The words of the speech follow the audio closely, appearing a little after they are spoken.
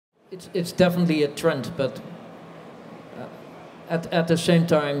It's definitely a trend, but at the same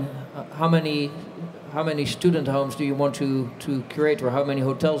time, how many student homes do you want to create, or how many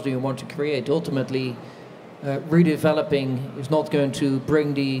hotels do you want to create? Ultimately, redeveloping is not going to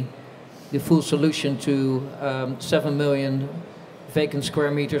bring the full solution to 7 million vacant square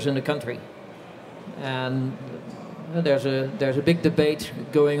meters in the country. And there's a big debate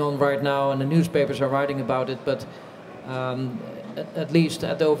going on right now, and the newspapers are writing about it. But at least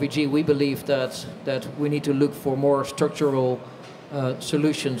at the OVG, we believe that we need to look for more structural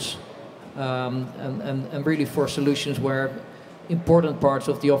solutions, and really for solutions where important parts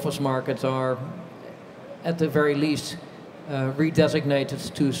of the office market are, at the very least,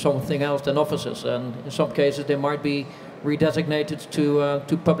 redesignated to something else than offices, and in some cases they might be redesignated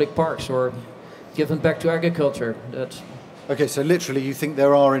to public parks or given back to agriculture. That's okay, so literally you think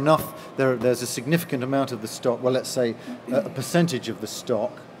there are enough, there's a significant amount of the stock, well, let's say a percentage of the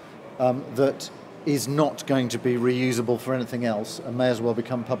stock that is not going to be reusable for anything else and may as well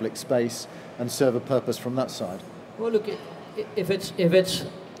become public space and serve a purpose from that side. Well, look, if it's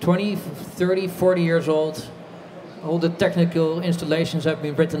 20, 30, 40 years old, all the technical installations have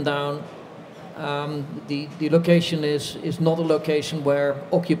been written down, the location is not a location where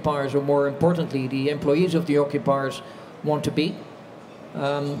occupiers, or more importantly, the employees of the occupiers want to be,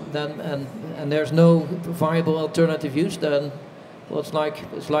 and there's no viable alternative use, then well,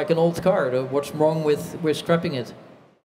 it's like an old car. What's wrong with scrapping it?